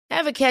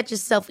Ever catch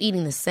yourself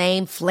eating the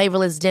same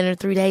flavorless dinner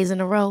 3 days in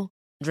a row?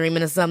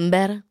 Dreaming of something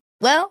better?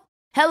 Well,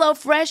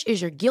 HelloFresh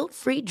is your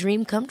guilt-free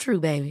dream come true,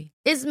 baby.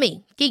 It's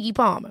me, Keke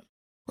Palmer.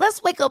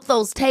 Let's wake up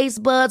those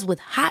taste buds with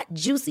hot,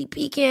 juicy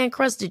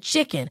pecan-crusted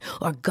chicken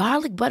or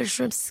garlic butter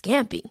shrimp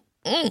scampi.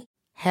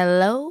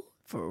 Hello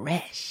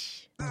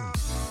Fresh.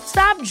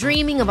 Stop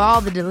dreaming of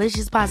all the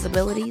delicious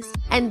possibilities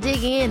and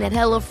dig in at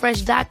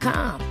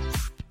HelloFresh.com.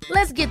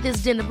 Let's get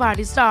this dinner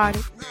party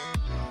started.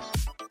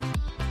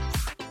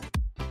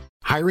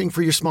 Hiring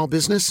for your small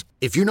business?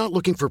 If you're not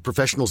looking for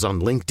professionals on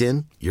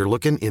LinkedIn, you're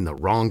looking in the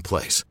wrong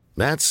place.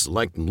 That's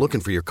like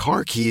looking for your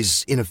car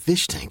keys in a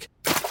fish tank.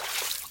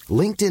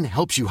 LinkedIn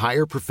helps you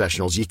hire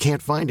professionals you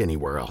can't find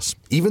anywhere else,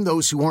 even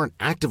those who aren't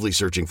actively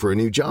searching for a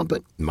new job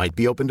but might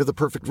be open to the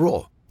perfect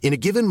role. In a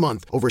given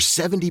month, over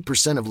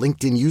 70% of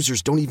LinkedIn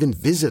users don't even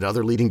visit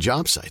other leading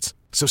job sites.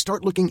 So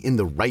start looking in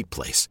the right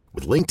place.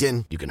 With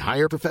LinkedIn, you can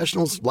hire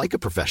professionals like a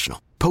professional.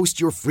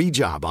 Post your free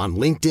job on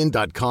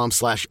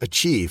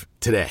linkedin.com/achieve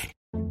today.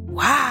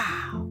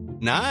 Wow.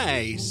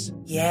 Nice.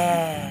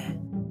 Yeah.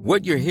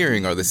 What you're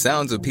hearing are the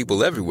sounds of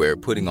people everywhere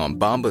putting on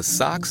Bombas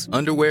socks,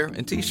 underwear,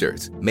 and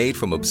T-shirts made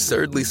from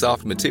absurdly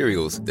soft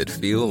materials that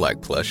feel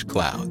like plush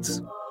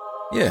clouds.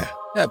 Yeah,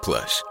 that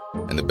plush.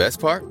 And the best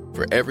part?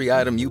 For every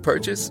item you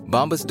purchase,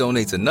 Bombas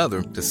donates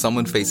another to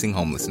someone facing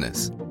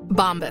homelessness.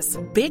 Bombas.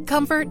 Big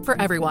comfort for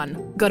everyone.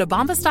 Go to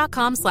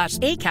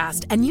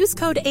bombas.com/ACAST and use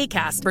code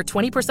ACAST for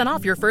 20%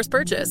 off your first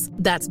purchase.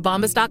 That's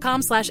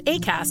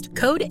bombas.com/ACAST.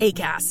 Code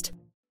ACAST.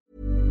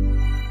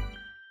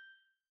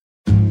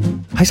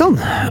 Hei sann,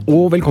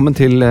 og velkommen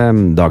til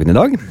Dagen i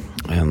dag.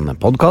 En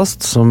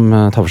podcast som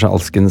tar for seg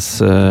alskens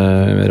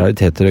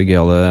rariteter og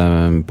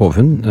gøyale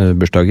påfunn,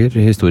 bursdager,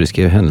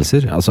 historiske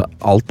hendelser, altså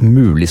alt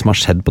mulig som har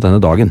skjedd på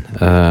denne dagen.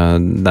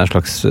 Det en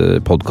slags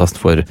podcast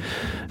for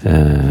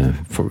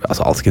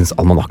altså alskens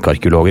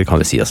almanakkarkeologer, kan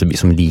vi si, altså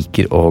vi som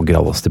liker å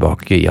grave oss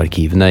tilbake i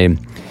arkivene,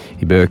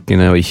 i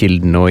bøkene og i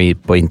kildene og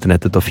på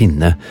internettet og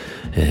finne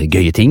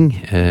gøye ting,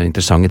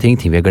 interessante ting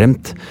vi har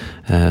glemt.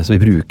 Så vi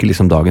bruker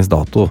liksom dagens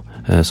dato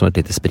som et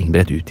lite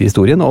springbrett ut i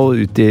historien og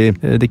ut i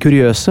det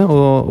kuriøse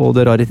og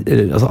det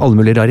altså alle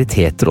mulige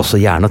rariteter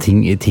også, gjerne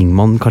ting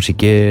man kanskje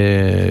ikke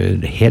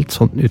helt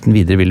sånn uten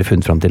videre ville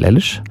funnet frem til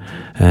ellers.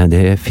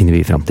 Det finner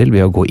vi frem til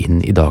ved å gå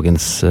inn i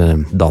dagens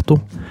dato.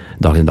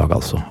 Dagen i dag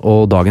altså.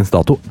 Og dagens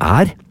dato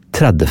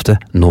 30.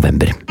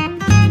 november.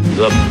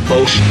 The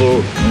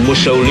boastful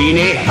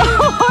Mussolini.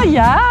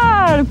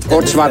 Hjelp!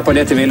 Kort svar på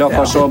dette, Willoch,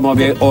 og så må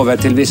vi over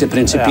til visse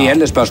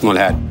prinsipielle spørsmål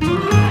her.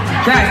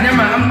 Guys, never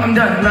mind. I'm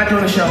done. I'm not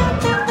doing the show.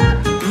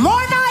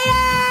 More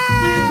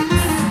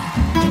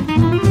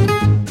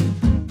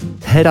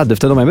Diet!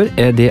 30. november,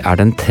 det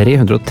den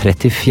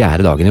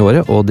 334. dagen i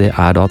året, og det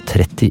da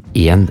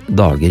 31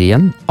 dager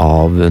igjen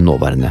av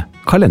nåværende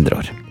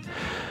kalenderår.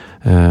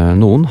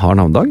 Noen har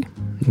navndag.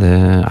 Det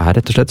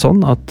rett og slett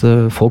sånn at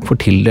folk får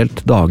tildelt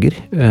dager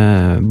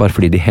bare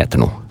fordi de heter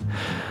noe.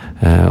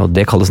 Og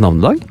det kalles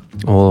navnedag,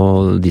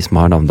 og de som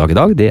har navnedag i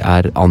dag, det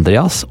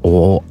Andreas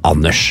og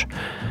Anders.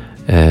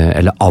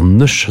 Eller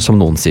Anders, som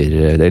noen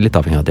sier, det litt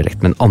avhengig av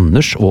dialekt, men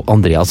Anders og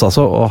Andreas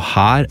altså, og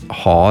her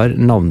har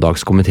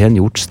navndagskomiteen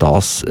gjort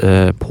stas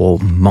på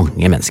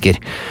mange mennesker.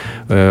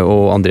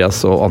 Og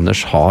Andreas og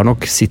Anders har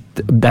nok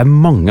det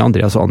mange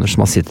Andreas og Anders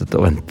som har sittet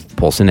og ventet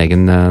på sin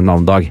egen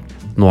navnedag.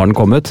 Nå har den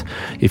kommet.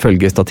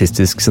 Ifølge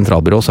Statistisk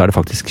sentralbyrå så det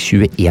faktisk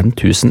 21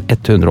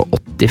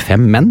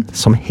 185 menn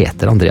som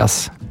heter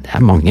Andreas. Det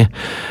mange.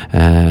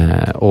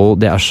 Og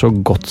det så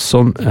godt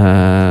som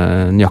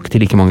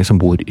nøyaktig like mange som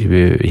bor i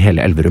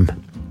hele Elverum.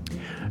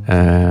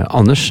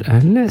 Anders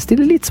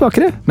stiller litt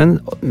svakere,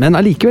 men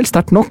allikevel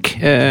sterkt nok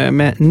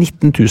med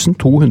 19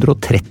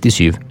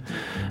 237,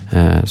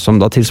 som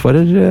da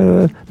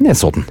tilsvarer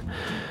Nesodden.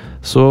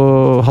 Så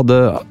hadde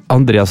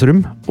Andreasrum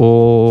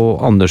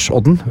og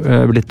Andersodden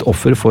blitt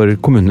offer for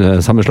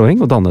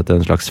kommunesammenslåing og dannet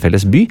en slags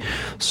felles by,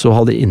 så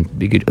hadde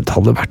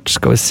innbyggertallet vært,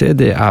 skal vi se,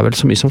 det vel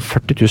så mye som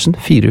 40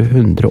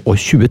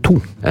 422.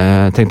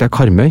 Tenk deg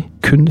Karmøy,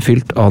 kun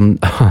fylt av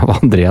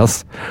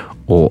Andreas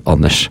og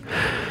Anders.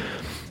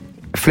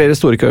 Flere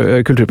store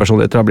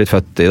kulturpersonligheter har blitt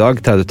født i dag,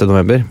 30.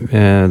 november,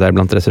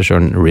 deriblant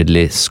regissøren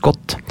Ridley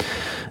Scott.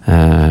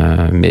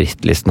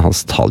 Merittlisten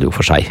hans taler jo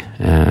for seg,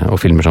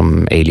 og filmer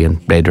som Alien,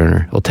 Blade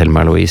Runner og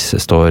Thelma og Louise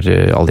står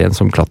alle igjen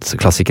som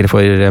klassikere for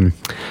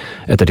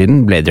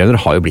ettertiden. Blade Runner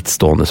har jo blitt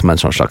stående som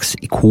en sånn slags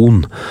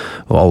ikon,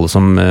 og alle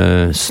som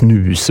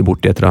snuser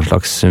bort etter en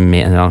slags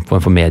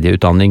for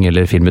medieutdanning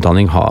eller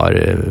filmutdanning har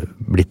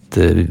blitt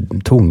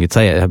tvunget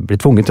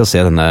til å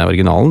se denne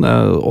originalen,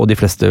 og de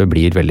fleste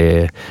blir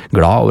veldig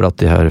glad over at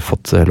de har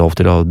fått lov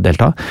til å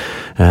delta.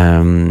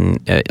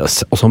 Og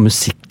så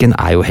musikken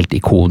jo helt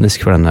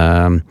ikonisk for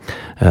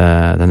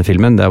denne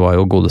filmen. Det var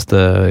jo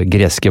godeste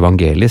greske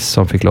Vangelis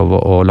som fikk lov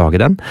å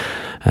lage den.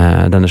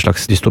 Denne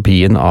slags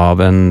dystopien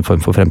av en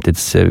form for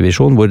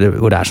fremtidsvisjon, hvor det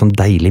er sånn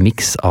deilig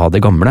miks av det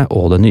gamle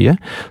og det nye,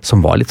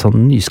 som var litt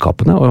sånn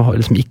nyskapende, og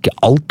liksom ikke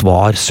alt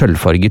var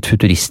sølvfarget,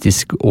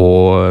 futuristisk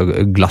og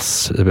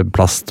glass,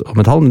 plast og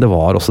metall, men det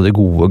var også det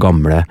gode,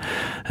 gamle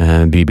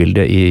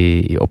bybildet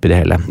oppi det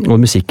hele. Og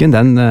musikken,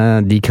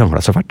 de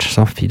kranglet så fælt,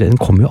 så den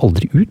kom jo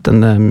aldri ut,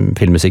 den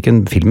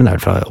filmmusikken. Filmen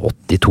er fra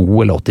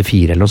 82 eller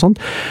 84 eller noe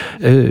sånt,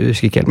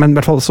 husker ikke helt, men i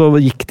hvert fall så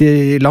gikk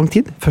det lang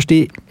tid. Først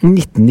i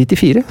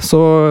 1994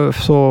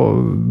 så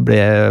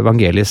ble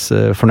Vangelis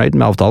fornøyd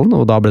med avtalen,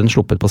 og da ble den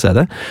sluppet på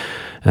CD.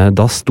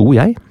 Da sto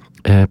jeg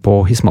på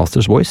His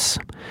Master's Voice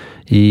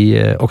i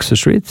Oxford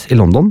Street i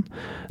London,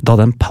 da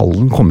den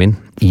pallen kom inn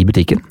i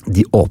butikken.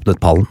 De åpnet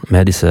pallen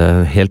med disse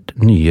helt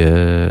nye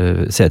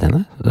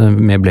CD-ene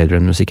med Blade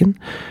Runner-musikken,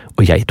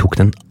 og jeg tok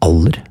den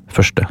aller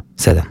første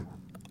CD-en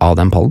av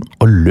den pallen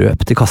og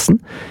løp til kassen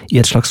i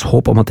et slags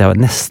håp om at jeg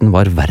nesten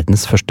var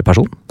verdens første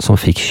person som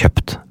fikk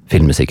kjøpt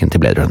filmmusikken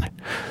til Blade Runner.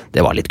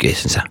 Det var litt gøy,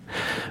 synes jeg.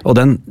 Og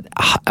den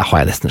har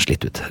jeg nesten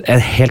slitt ut.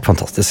 En helt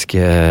fantastisk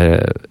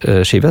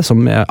skive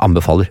som jeg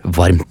anbefaler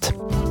varmt.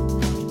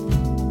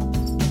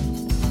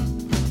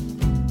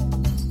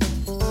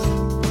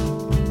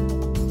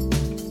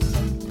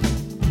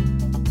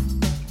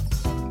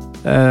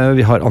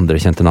 Vi har andre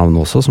kjente navn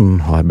også som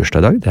har bursdag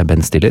i dag. Det er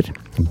Ben Stiller,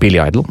 Billy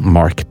Idol,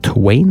 Mark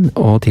Twain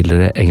og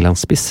tidligere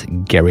Englandsspiss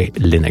Gary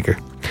Lineker.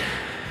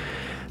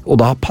 Og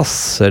da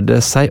passer det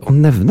seg å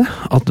nevne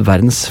at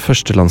verdens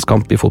første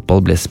landskamp i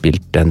fotball ble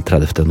spilt den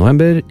 30.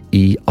 november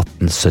i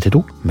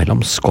 1872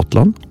 mellom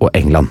Skottland og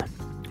England.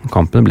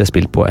 Kampen ble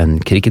spilt på en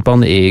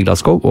cricketbane i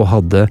Glasgow og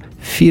hadde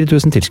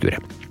 4000 tilskuere.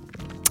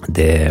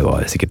 Det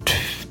var sikkert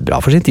bra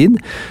for sin tid,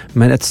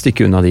 men et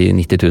stykke unna de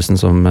 90 000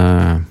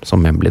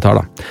 som Wembley tar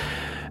da.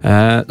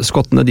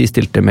 Skottene de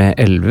stilte med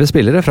 11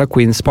 spillere fra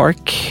Queen's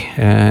Park.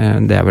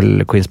 Det er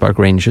vel Queen's Park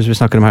Rangers vi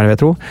snakker om her,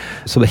 jeg tror.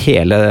 Så det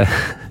hele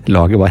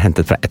laget var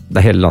hentet fra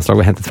hele landslaget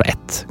var hentet fra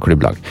ett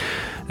klubblag.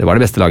 Det var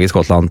det beste laget i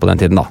Skottland på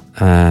den tiden da.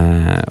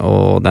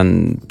 Og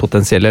den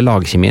potensielle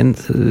lagkjemien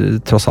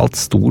tross alt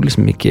slo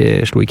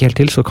ikke helt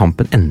til, så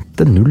kampen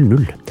endte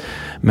 0-0.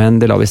 Men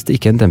det la visst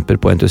ikke en demper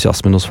på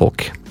entusiasmen hos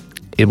folk.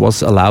 It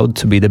was allowed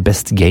to be the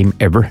best game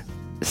ever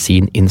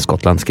seen in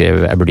Scotland,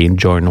 skrev Aberdeen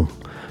Journal.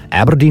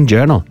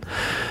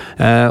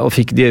 Og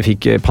de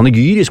fikk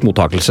panegyrisk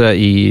mottakelse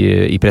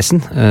i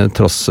pressen,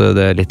 tross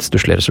det litt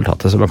stusslige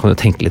resultatet, så man kan jo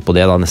tenke litt på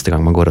det da neste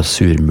gang man går og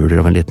surmuler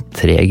over en litt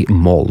treg,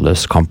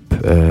 målløs kamp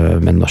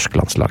med norsk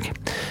landslag.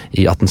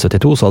 I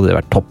 1872 så hadde det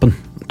vært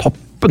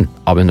toppen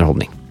av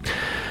underholdning.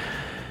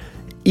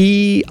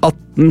 I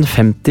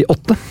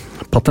 1858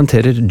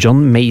 patenterer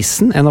John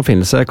Mason en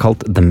oppfinnelse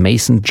kalt The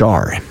Mason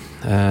Jar.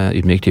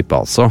 Ydmyk type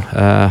altså.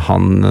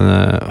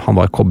 Han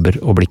var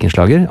kobber- og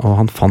blikkenslager, og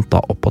han fant da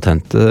opp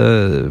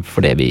patentet for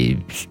det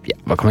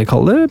hva kan vi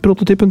kalle det?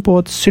 Prototypen på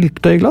et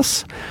syltetøyglass.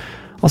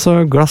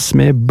 Altså glass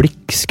med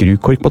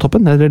blikkskrukork på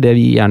toppen, eller det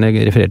vi gjerne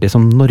refererer til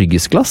som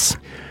norgesglass.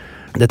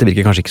 Dette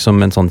virker kanskje ikke som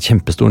en sånn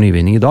kjempestor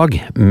nyvinning i dag,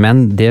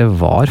 men det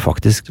var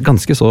faktisk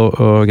ganske så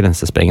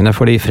grensesprengende,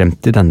 fordi frem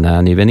til denne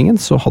nyvinningen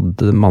så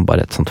hadde man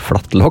bare et sånt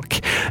flatt lokk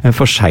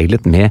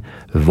forseglet med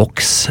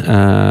voks.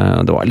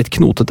 Det var litt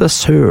knotete,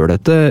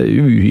 sølete,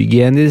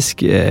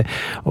 uhygienisk,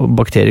 og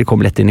bakterier kom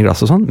lett inn i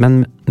glass og sånn,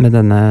 men med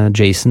denne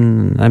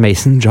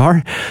Mason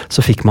Jar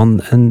så fikk man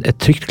et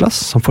trygt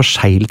glass som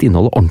forseglet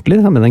innholdet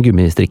ordentlig, med den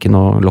gummistrikken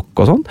og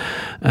lokk og sånn,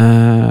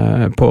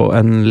 på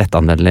en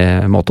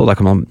lettanvendelig måte, og der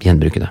kan man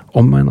gjenbruke det.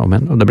 Om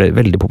igjen, og det ble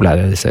veldig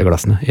populære disse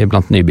glassene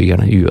blant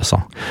nybyggerne i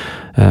USA.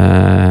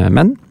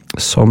 Men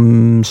som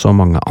så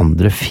mange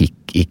andre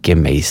fikk ikke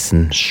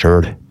Mason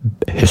selv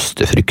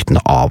høste fruktene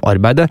av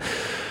arbeidet.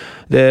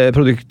 Det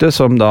produktet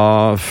som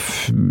da,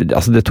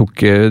 altså det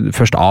tok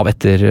først av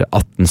etter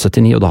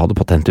 1879, og da hadde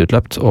patentet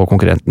utløpt, og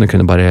konkurrentene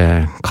kunne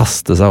bare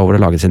kaste seg over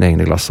og lage sine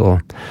egne glass,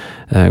 og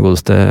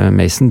godeste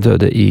Mason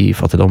døde i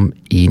fattigdom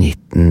i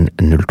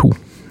 1902.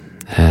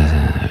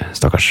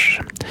 Stakkars.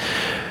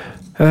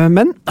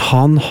 Men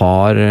han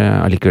har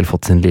allikevel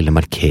fått sin lille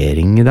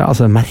markering i dag,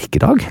 altså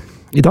merkedag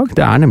i dag.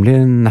 Det er nemlig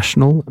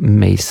National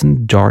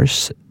Mason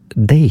Jars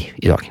Day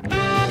i dag.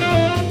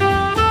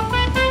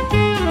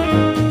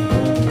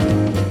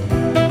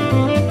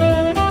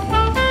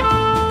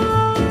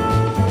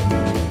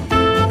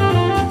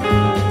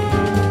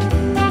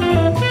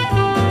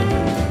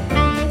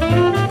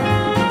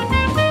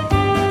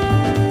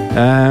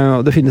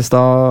 Det finnes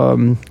da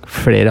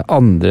flere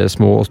andre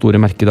små og store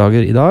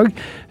merkedager i dag.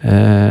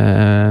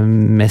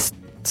 Mest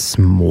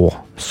små,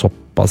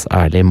 såpass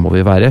ærlig må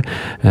vi være.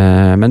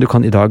 Men du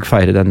kan i dag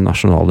feire den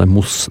nasjonale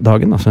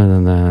MOS-dagen, altså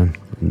denne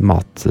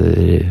hva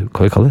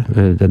vi kaller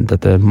det?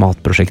 Dette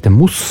matprosjektet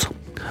MOS,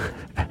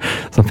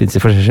 som finnes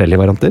i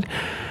forskjellige varianter.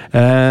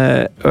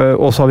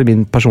 Og så har vi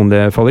min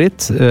personlige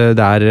favoritt.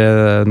 Det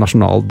er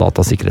Nasjonal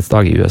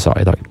Datasikkerhetsdag i USA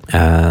i dag.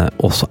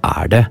 Og så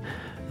er det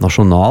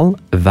nasjonal,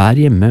 vær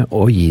hjemme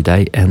og gi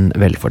deg en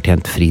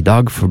velfortjent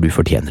fridag, for du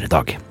fortjener i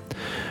dag.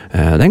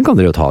 Den kan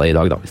dere jo ta I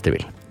dag da, hvis dere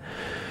vil.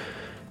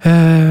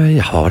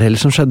 Ja, hva var det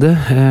ellers som skjedde?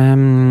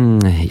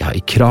 Ja,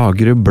 I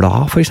Kragerø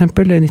Blad, for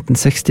eksempel, I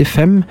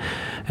 1965.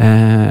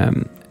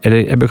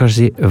 Eller jeg bør kanskje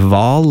si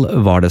Val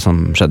var det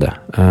som skjedde.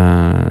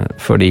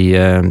 Fordi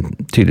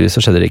tydeligvis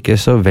så skjedde det ikke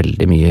så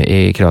veldig mye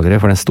I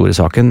Kragerø, for den store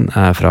saken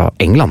fra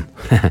England.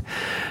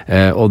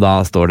 Og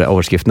da står det,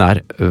 overskriften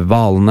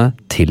Hvalene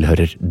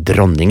tilhører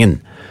dronningen.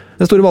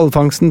 Den store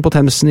hvalfangsten på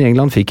Themsen I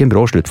England fikk en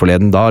brå slutt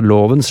forleden da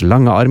lovens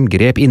lange arm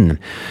grep inn.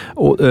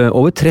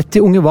 Over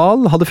 30 unge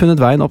hval hadde funnet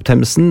veien opp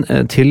Themsen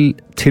til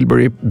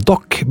Tilbury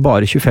Dock,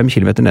 bare 25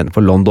 kilometer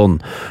nedenfor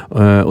London.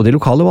 Og de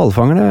lokale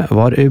hvalfangerne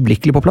var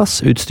øyeblikkelig på plass,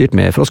 utstyrt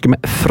med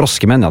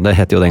froskemenn, ja det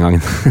heter jo den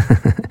gangen.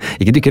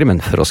 Ikke dykkere, men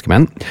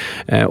froskemenn.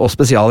 Og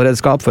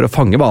spesialredskap for å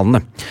fange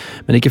hvalene.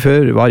 Men ikke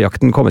før var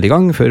jakten kommet I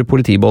gang, før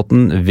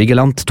politibåten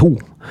Vigilant 2.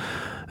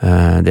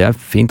 Det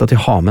fint at de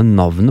har med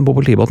navnet på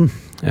politibåten.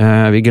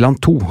 Vigilant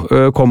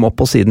 2 kom opp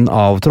på siden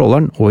av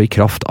tråleren, og I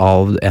kraft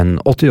av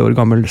en 80 år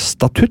gammel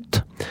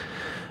statutt,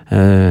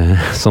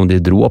 som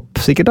de dro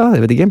opp sikkert da,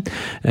 jeg vet ikke,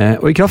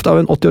 og I kraft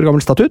av en 80 år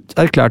gammel statutt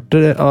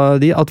erklærte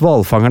de at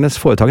hvalfangernes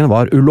foretagende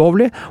var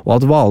ulovlig, og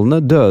at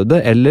hvalene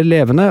døde eller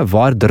levende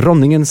var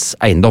dronningens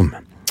eiendom.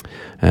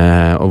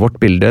 Og vårt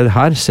bilde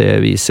her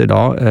viser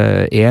da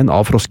en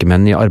av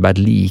froskemennene I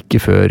arbeid like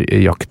før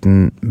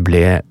jakten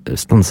ble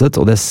stanset,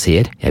 og det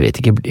ser, jeg vet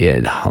ikke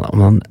om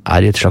han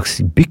I et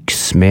slags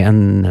byks med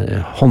en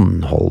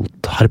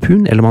håndholdt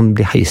harpun, eller om han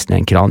blir heist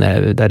ned en kran,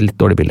 det et litt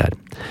dårlig bilde her.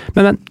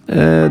 Men,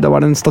 da var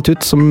det en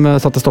statutt som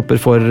satte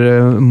stopper for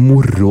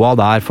moroa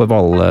der for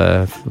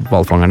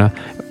hvalfangerne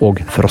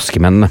og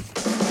froskemennene.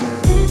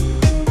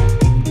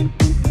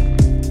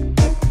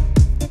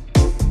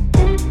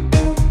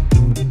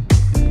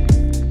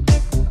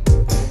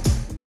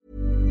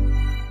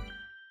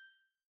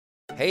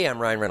 Hey, I'm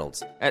Ryan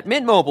Reynolds. At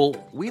Mint Mobile,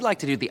 we like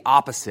to do the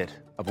opposite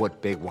of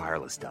what Big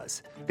Wireless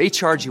does. They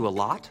charge you a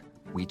lot,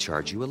 we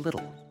charge you a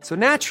little. So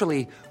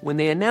naturally, when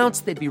they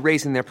announced they'd be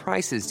raising their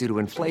prices due to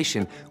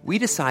inflation, we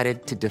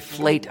decided to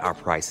deflate our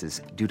prices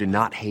due to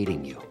not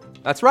hating you.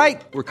 That's right.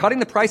 We're cutting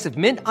the price of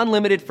Mint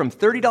Unlimited from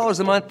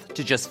 $30 a month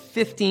to just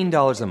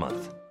 $15 a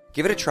month.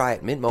 Give it a try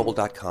at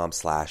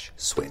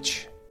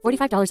mintmobile.com/switch.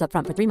 $45 up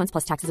front for 3 months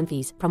plus taxes and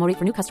fees. Promo rate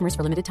for new customers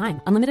for limited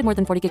time. Unlimited more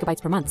than 40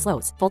 gigabytes per month.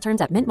 Slows full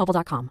terms at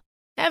mintmobile.com.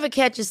 Ever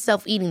catch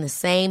yourself eating the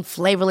same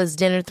flavorless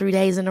dinner 3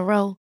 days in a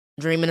row?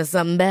 Dreaming of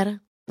something better?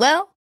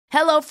 Well,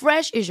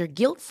 HelloFresh is your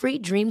guilt-free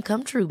dream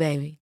come true,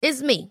 baby.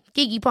 It's me,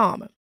 Keke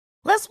Palmer.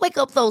 Let's wake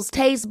up those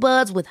taste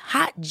buds with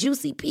hot,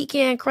 juicy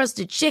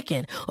pecan-crusted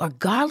chicken or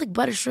garlic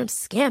butter shrimp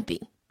scampi.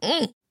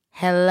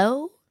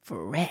 Hello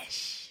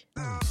Fresh.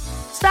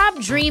 Stop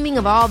dreaming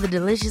of all the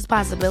delicious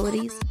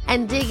possibilities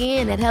and dig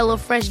in at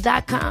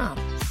HelloFresh.com.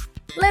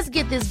 Let's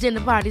get this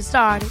dinner party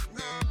started.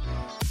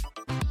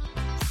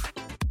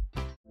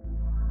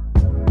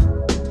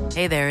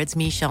 Hey there, it's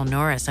Michelle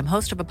Norris. I'm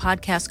host of a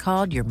podcast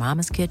called Your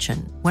Mama's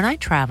Kitchen. When I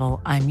travel,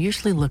 I'm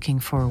usually looking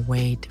for a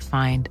way to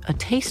find a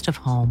taste of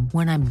home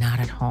when I'm not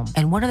at home.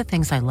 And one of the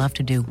things I love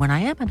to do when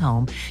I am at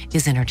home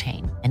is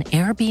entertain. And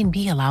Airbnb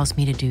allows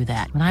me to do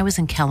that. When I was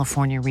in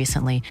California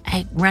recently,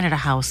 I rented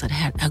a house that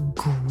had a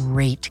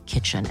great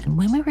kitchen. And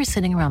when we were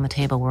sitting around the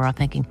table, we were all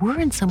thinking,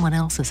 we're in someone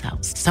else's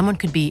house. Someone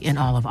could be in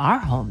all of our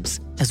homes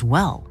as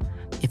well.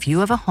 If you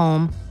have a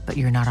home, but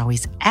you're not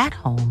always at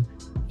home,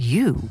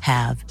 you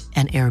have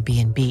an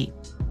Airbnb.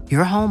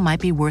 Your home might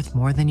be worth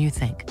more than you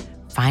think.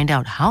 Find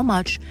out how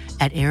much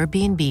at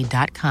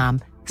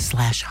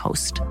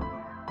airbnb.com/host.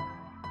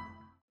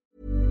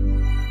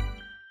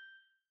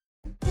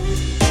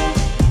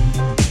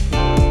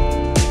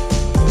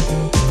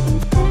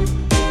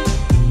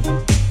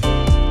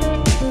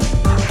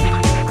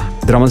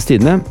 Drammens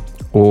Tidende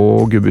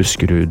og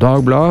Buskerud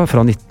Dagblad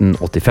fra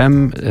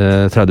 1985,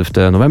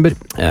 30. november,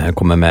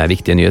 kommer med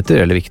viktige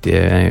nyheter, eller det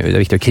er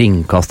viktig å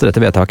kringkaste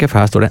dette vedtaket, for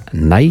her står det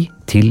nei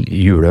til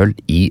juleøl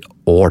I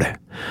Ål.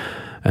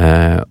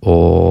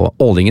 Og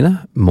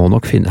ålingene må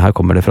nok her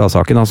kommer det fra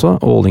saken altså,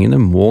 ålingene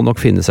må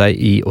nok finne seg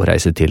I å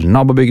reise til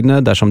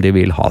nabobygdene dersom de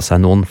vil ha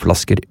seg noen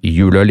flasker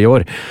juleøl I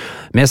år.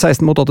 Med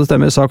 16-8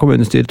 stemmer sa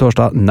kommunestyret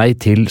torsdag nei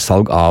til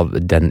salg av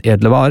den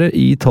edle vare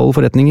I 12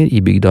 forretninger I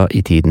bygda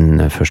I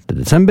tiden 1.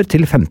 desember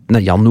til 15.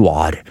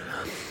 januar.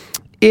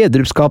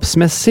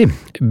 Edrupskapsmessig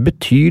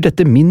betyr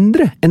dette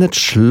mindre enn et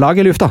slag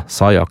I lufta,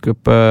 sa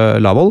Jakob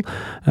Lavoll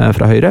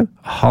fra Høyre.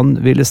 Han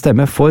ville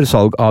stemme for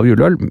salg av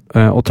juleøl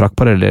og trakk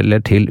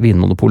paralleller til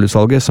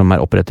vinmonopolutsalget som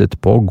opprettet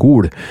på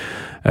Gol.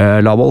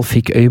 Lavoll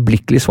fikk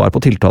øyeblikkelig svar på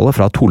tiltale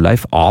fra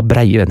Torleif A.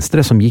 Breie Venstre,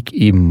 som gikk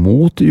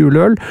imot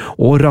juleøl,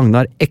 og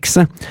Ragnar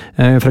Ekse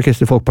fra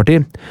Kristelig Folkeparti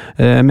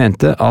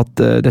mente at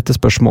dette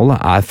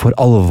spørsmålet for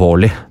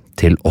alvorlig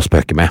til å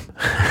spøke med.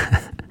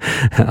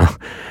 Ja.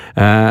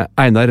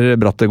 Einar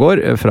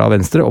Brattegård fra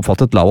Venstre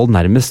oppfattet Lavoll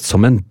nærmest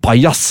som en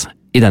bajas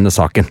I denne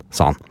saken,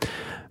 sa han.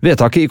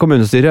 Vedtaket I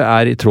kommunestyret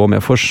I tråd med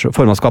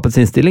formannskapets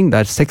innstilling,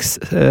 der 6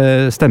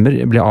 stemmer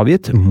ble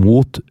avgitt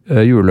mot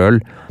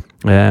juleøl,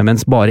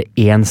 mens bare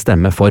 1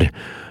 stemme for.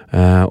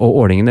 Og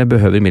ordningene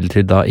behøver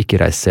imidlertid da ikke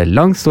reise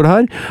langt, står det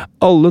her.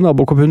 Alle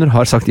nabokommuner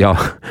har sagt ja,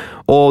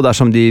 og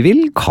dersom de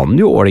vil, kan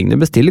jo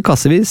ordningene bestille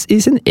kassevis i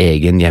sin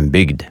egen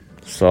hjembygd.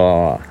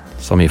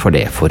 Så mye for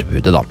det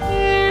forbudet da.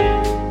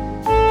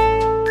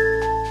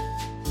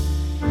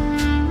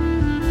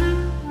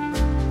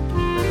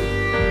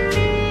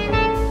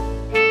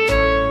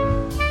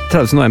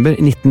 30. november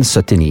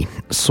 1979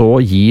 så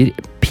gir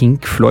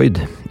Pink Floyd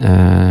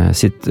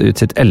sitt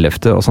 11.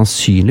 og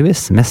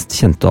sannsynligvis mest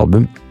kjente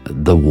album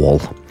The Wall.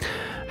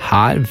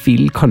 Her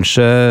vil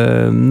kanskje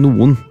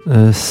noen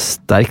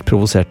sterkt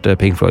provoserte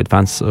Pink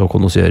Floyd-fans og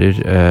konnoisseurer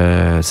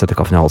sette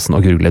kaffen i halsen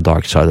og google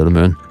Dark Side of the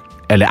Moon,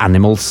 eller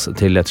Animals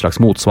til et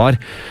slags motsvar.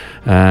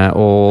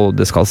 Og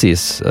det skal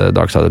sies,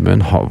 Dark Side of the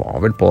Moon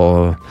var vel på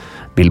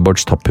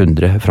Billboards topp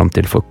 100 frem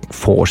til for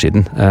få år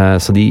siden,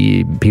 så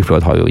Pink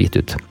Floyd har jo gitt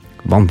ut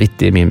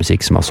vanvittig mye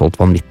musikk som har solgt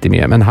vanvittig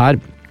mye, men her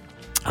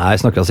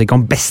snakker vi altså ikke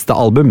om beste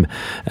album,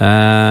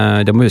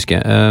 det må vi huske,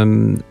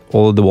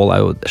 og The Wall er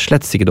jo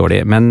slett ikke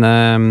dårlig, men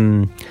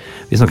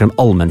vi snakker om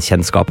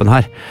allmennkjennskapen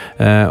her,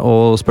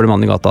 og spør du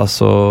mannen i gata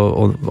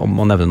og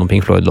om å nevne noen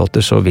Pink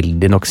Floyd-låter, så vil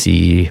de nok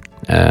si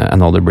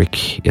Another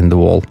Brick in the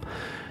Wall,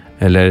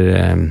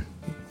 eller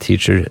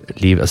Teacher,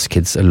 Leave Us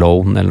Kids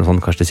Alone, eller noe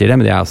sånt kanskje de sier det,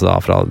 men det er altså da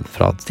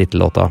fra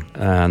titellåta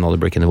Another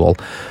Brick in the Wall,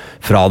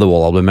 fra The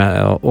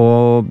Wall-albumet,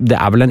 og det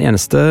er vel den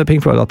eneste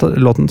Pink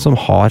Floyd-låten som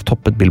har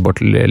toppet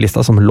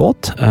Billboard-lista som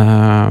låt,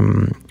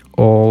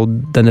 og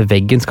denne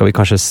veggen skal vi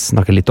kanskje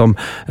snakke litt om,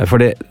 for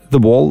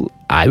The Wall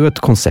er jo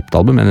et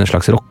konseptalbum, en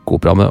slags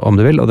rockopera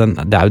om du vil, og det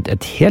er jo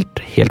et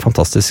helt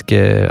fantastisk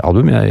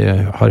album.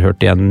 Jeg har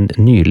hørt det igjen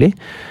nylig,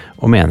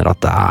 og mener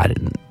at det er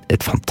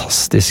et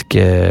fantastisk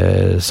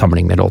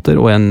samling med låter,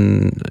 og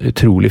en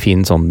utrolig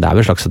fin sånn, det er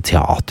vel et slags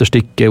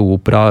teaterstykke,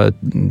 opera,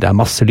 det er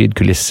masse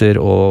lydkulisser,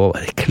 og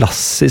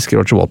klassisk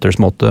Roger Waters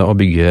måte å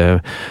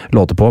bygge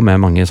låter på, med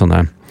mange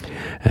sånne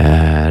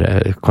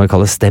kan vi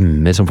kalle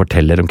stemmer som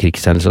forteller om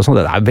krigshendelser og sånn.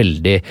 Det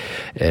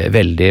er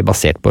veldig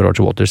basert på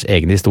Roger Waters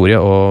egen historie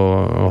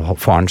og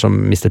faren som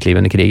mistet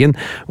livet under krigen,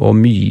 og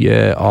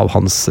mye av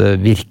hans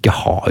virke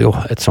har jo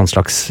et sånn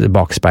slags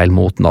bakspeil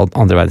mot den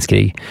andre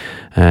verdenskrig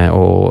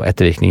og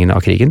ettervirkningen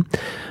av krigen.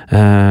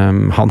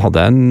 Han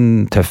hadde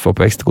en tøff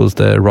oppvekst,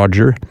 godeste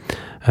Roger,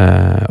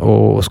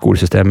 og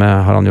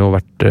skolesystemet har han jo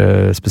vært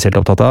spesielt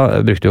opptatt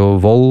av, brukte jo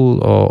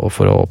vold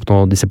for å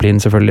oppnå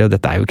disiplin selvfølgelig, og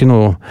dette er jo ikke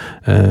noe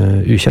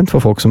ukjent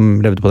for folk som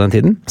levde på den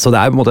tiden, så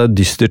det er på en måte et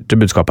dystert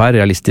budskap her,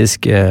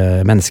 realistisk,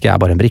 mennesket er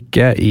bare en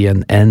brikke i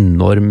en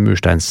enorm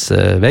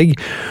mursteinsvegg,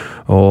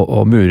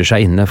 og murer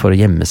seg inne for å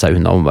gjemme seg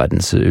unna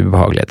omverdens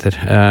ubehageligheter.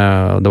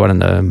 Det var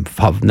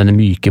denne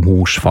myke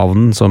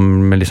morsfavnen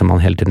som liksom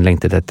han hele tiden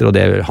lengtet etter, og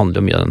det handler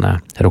jo mye av denne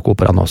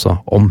rockoperaen også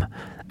om.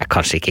 Jeg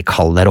kanskje ikke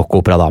kaller det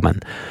rockopera da, men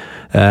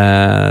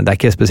det er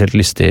ikke spesielt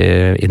lystig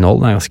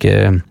innhold, det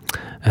er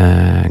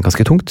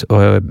ganske tungt,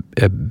 og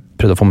jeg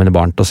prøvde å få mine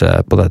barn til å se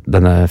på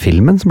denne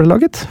filmen som ble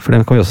laget, for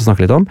den kan vi også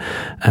snakke litt om,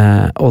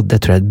 og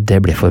det tror jeg det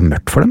ble for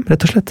mørkt for dem,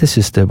 rett og slett. Jeg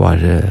synes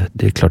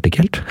de klarte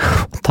ikke helt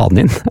å ta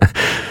den inn.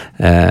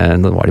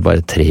 Nå var de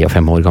bare 3 og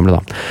 5 år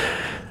gamle da.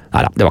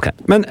 Neida, det var ikke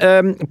det. Men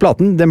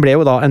platen, den ble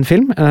jo da en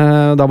film.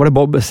 Da var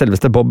det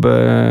selveste Bob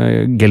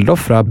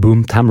Geldof fra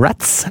Boomtown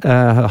Rats,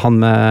 han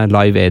med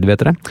Live Aid,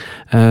 vet dere,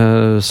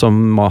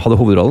 som hadde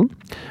hovedrollen.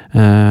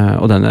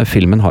 Og denne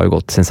filmen har jo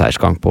gått sin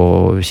seiersgang på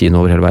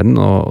kino over hele verden,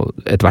 og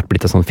etter hvert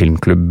blitt en sånn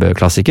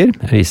filmklubbklassiker,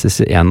 vises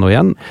igjen og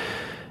igjen.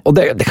 Og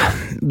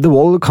The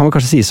Wall kan vel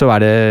kanskje sies å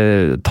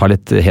ta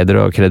litt heder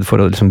og kred for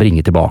å liksom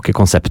bringe tilbake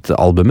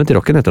konseptalbumet til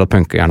rocken, etter at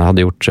punkerne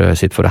hadde gjort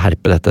sitt for å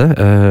herpe dette.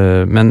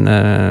 Men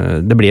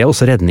det ble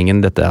også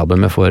redningen, dette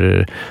albumet,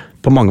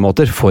 på mange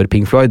måter, for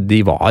Pink Floyd.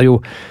 De var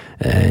jo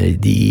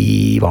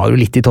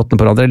litt i tottene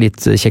på hverandre, litt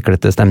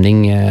kjeklete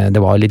stemning,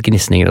 det var litt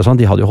gnisninger og sånn.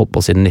 De hadde jo holdt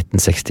på siden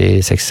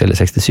 1966 eller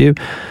 67,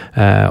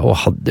 og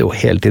hadde jo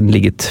hele tiden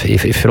ligget i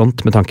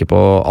front med tanke på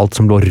alt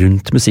som lå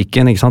rundt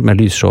musikken, ikke sant? Med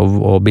lysshow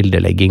og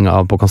bildelegging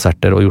på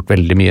konserter, og gjort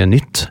veldig mye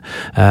nytt.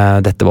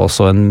 Dette var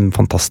også en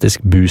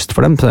fantastisk boost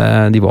for dem.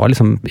 De var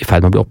liksom i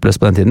ferd med å bli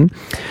oppløst på den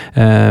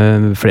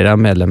tiden. Flere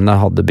av medlemmene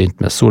hadde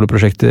begynt med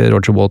soloprosjekter,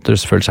 Roger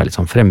Waters følte seg litt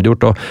sånn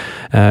fremmedgjort, og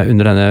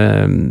under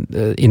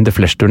denne In the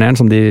Flesh-turneren,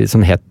 som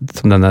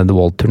denne The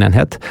Wall-turneren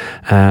het,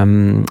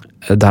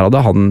 der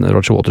hadde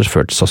Roger Waters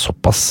følt seg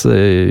såpass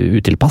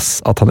utilpass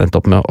at han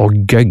endte opp med å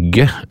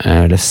gøgge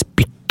eller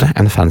spytte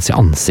en fans i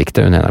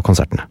ansiktet under en av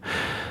konsertene.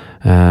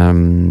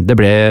 The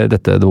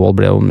Wall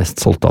ble jo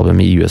mest solgte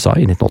album i USA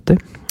i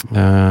 1980.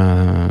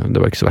 Det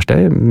var ikke så verst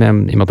det, i og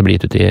med at det ble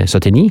gitt ut i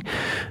 79.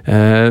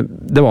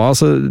 Det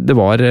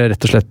var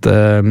rett og slett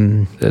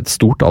et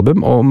stort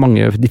album, og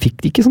de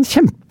fikk ikke sånn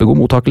kjempegod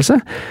mottakelse.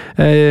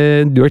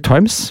 New York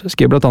Times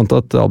skrev blant annet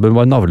at albumet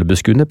var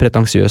navlebeskuende,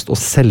 pretensiøst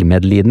og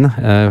selvmedlidende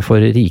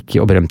for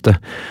rike og berømte.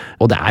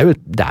 Og det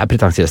er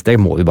pretensiøst, det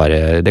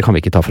kan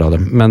vi ikke ta fra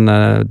dem, men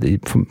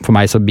for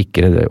meg så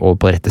bikker det over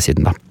på rette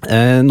siden da.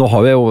 Nå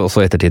har vi jo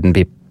også ettertiden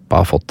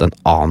Pippa fått en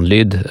annen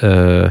lyd,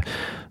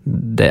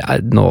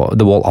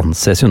 The Wall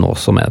anses jo nå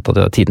som et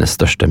av tidenes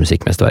største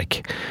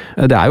musikkmesterverk.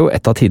 Det er jo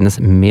et av tidenes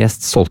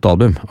mest solgte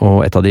album,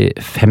 og et av de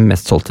 5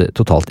 mest solgte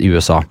totalt i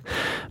USA,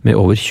 med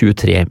over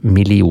 23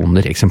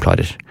 millioner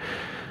eksemplarer.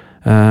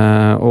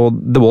 Og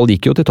The Wall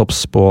gikk jo til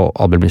topps på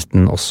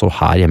albumlisten også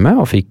her hjemme,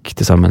 og fikk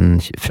til sammen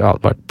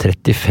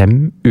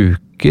 35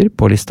 uker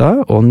på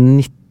lista, og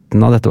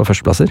 19 av dette var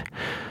førsteplasser.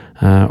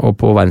 Og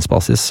på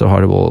verdensbasis så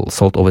har The Wall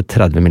solgt over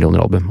 30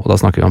 millioner album, og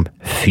da snakker vi om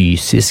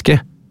fysiske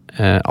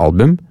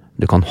album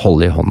du kan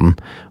holde i hånden,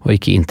 og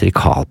ikke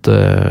intrikate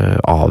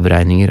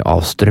avregninger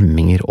av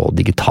strømminger og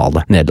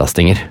digitale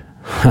nedlastinger.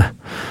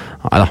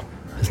 Neida,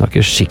 vi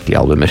snakker skikkelige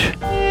albumer.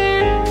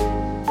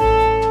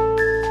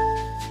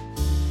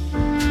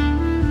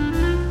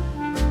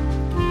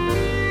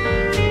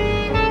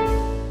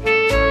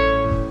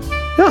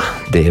 Ja,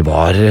 det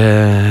var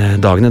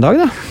dagen i dag,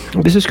 da.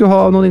 Hvis du skulle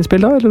ha noen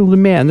innspill da, eller noe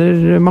du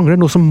mener mangler,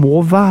 noe som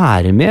må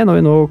være med når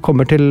vi nå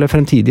kommer til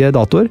fremtidige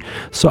datoer,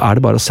 så er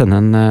det bare å sende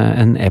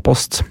en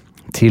e-post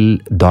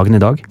til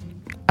dagenidag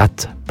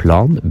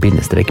 @plan-b.no.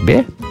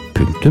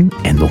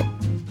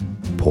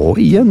 På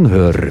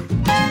gjenhør.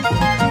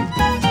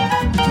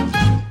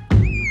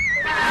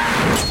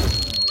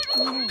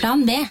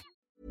 Plan B.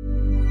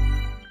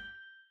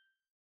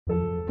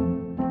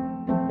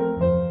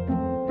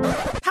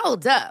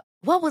 Hold up.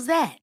 What was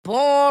that?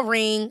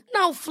 Boring.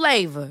 No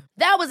flavor.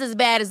 That was as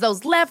bad as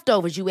those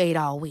leftovers you ate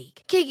all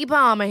week. Keke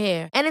Palmer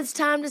here, and it's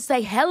time to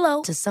say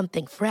hello to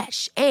something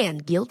fresh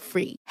and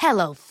guilt-free.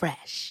 Hello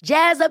Fresh.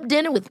 Jazz up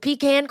dinner with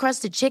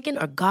pecan-crusted chicken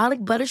or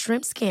garlic butter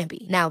shrimp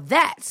scampi. Now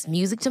that's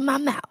music to my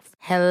mouth.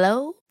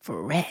 Hello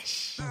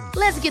Fresh.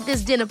 Let's get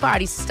this dinner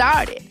party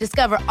started.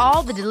 Discover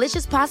all the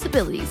delicious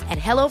possibilities at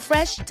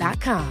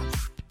hellofresh.com.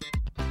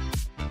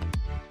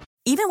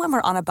 Even when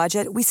we're on a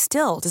budget, we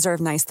still deserve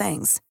nice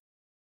things.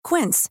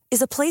 Quince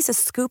is a place to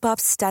scoop up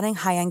stunning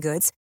high-end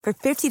goods for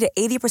 50 to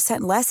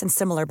 80% less than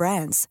similar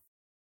brands.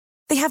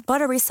 They have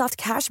buttery soft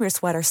cashmere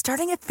sweaters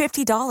starting at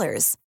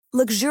 $50,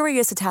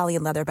 luxurious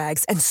Italian leather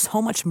bags, and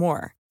so much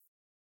more.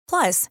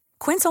 Plus,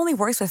 Quince only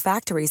works with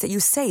factories that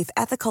use safe,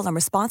 ethical, and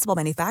responsible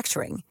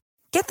manufacturing.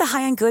 Get the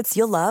high-end goods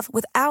you'll love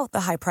without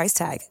the high price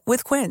tag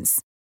with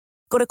Quince.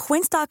 Go to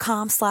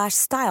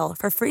quince.com/style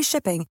for free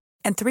shipping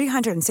and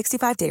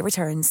 365-day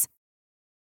returns.